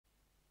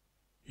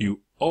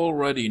You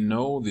already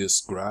know this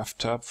graph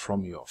tab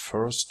from your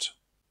first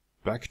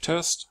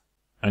backtest,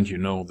 and you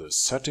know the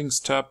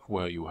settings tab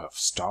where you have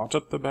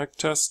started the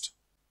backtest.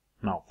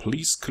 Now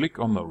please click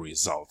on the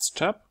results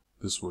tab.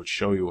 This will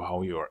show you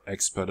how your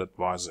expert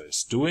advisor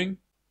is doing.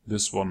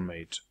 This one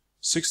made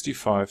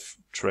 65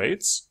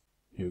 trades.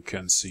 You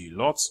can see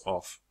lots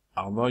of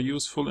other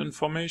useful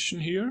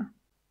information here.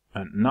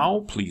 And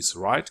now please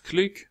right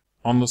click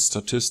on the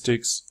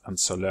statistics and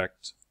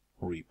select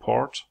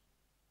Report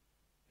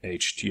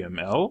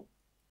HTML.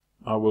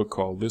 I will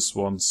call this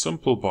one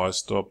Simple Buy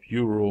Stop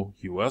Euro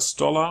US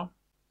Dollar.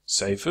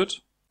 Save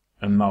it.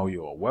 And now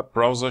your web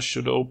browser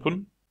should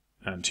open.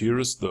 And here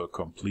is the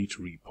complete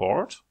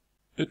report.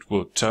 It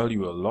will tell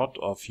you a lot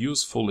of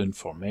useful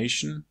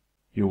information.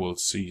 You will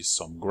see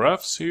some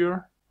graphs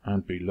here,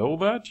 and below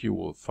that you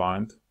will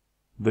find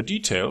the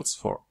details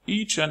for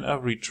each and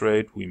every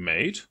trade we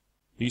made.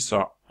 These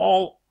are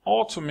all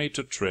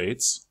automated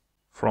trades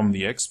from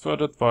the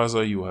expert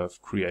advisor you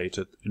have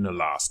created in the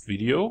last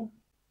video.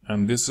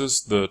 And this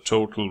is the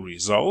total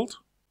result.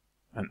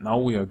 And now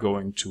we are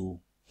going to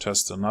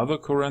test another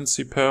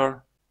currency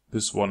pair.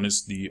 This one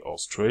is the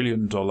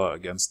Australian dollar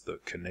against the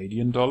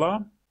Canadian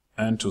dollar.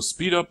 And to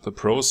speed up the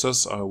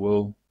process, I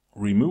will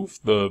remove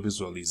the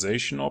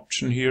visualization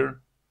option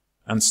here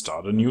and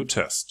start a new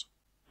test.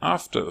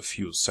 After a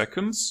few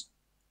seconds,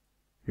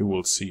 you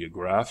will see a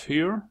graph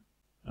here,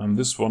 and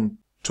this one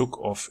took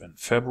off in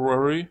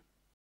February.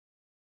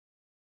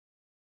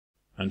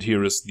 And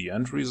here is the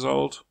end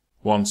result.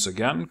 Once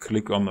again,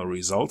 click on the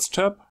Results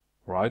tab,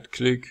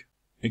 right-click,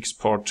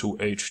 Export to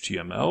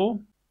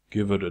HTML,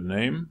 give it a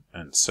name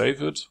and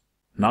save it.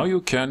 Now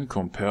you can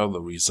compare the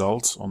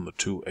results on the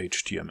two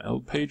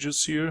HTML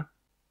pages here,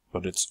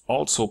 but it's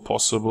also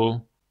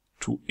possible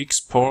to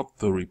export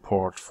the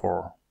report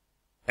for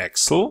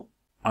Excel.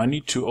 I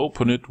need to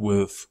open it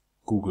with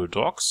Google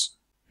Docs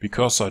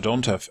because I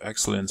don't have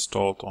Excel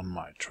installed on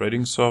my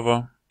trading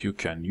server. You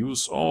can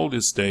use all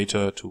this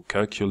data to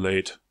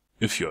calculate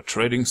if your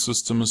trading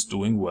system is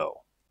doing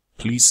well.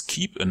 Please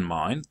keep in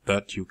mind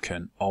that you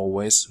can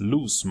always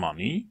lose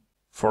money.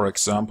 For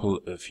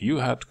example, if you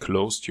had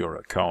closed your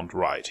account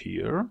right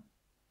here,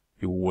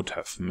 you would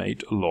have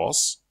made a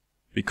loss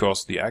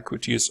because the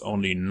equity is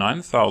only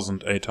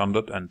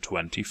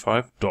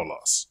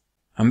 $9,825.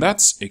 And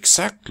that's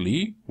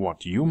exactly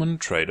what human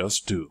traders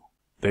do.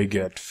 They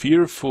get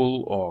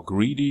fearful or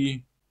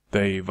greedy,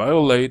 they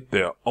violate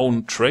their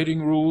own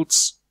trading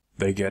rules,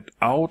 they get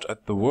out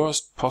at the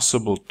worst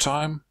possible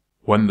time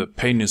when the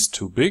pain is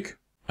too big.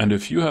 And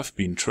if you have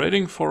been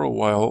trading for a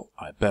while,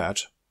 I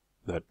bet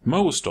that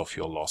most of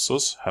your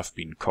losses have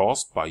been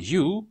caused by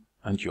you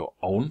and your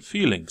own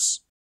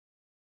feelings.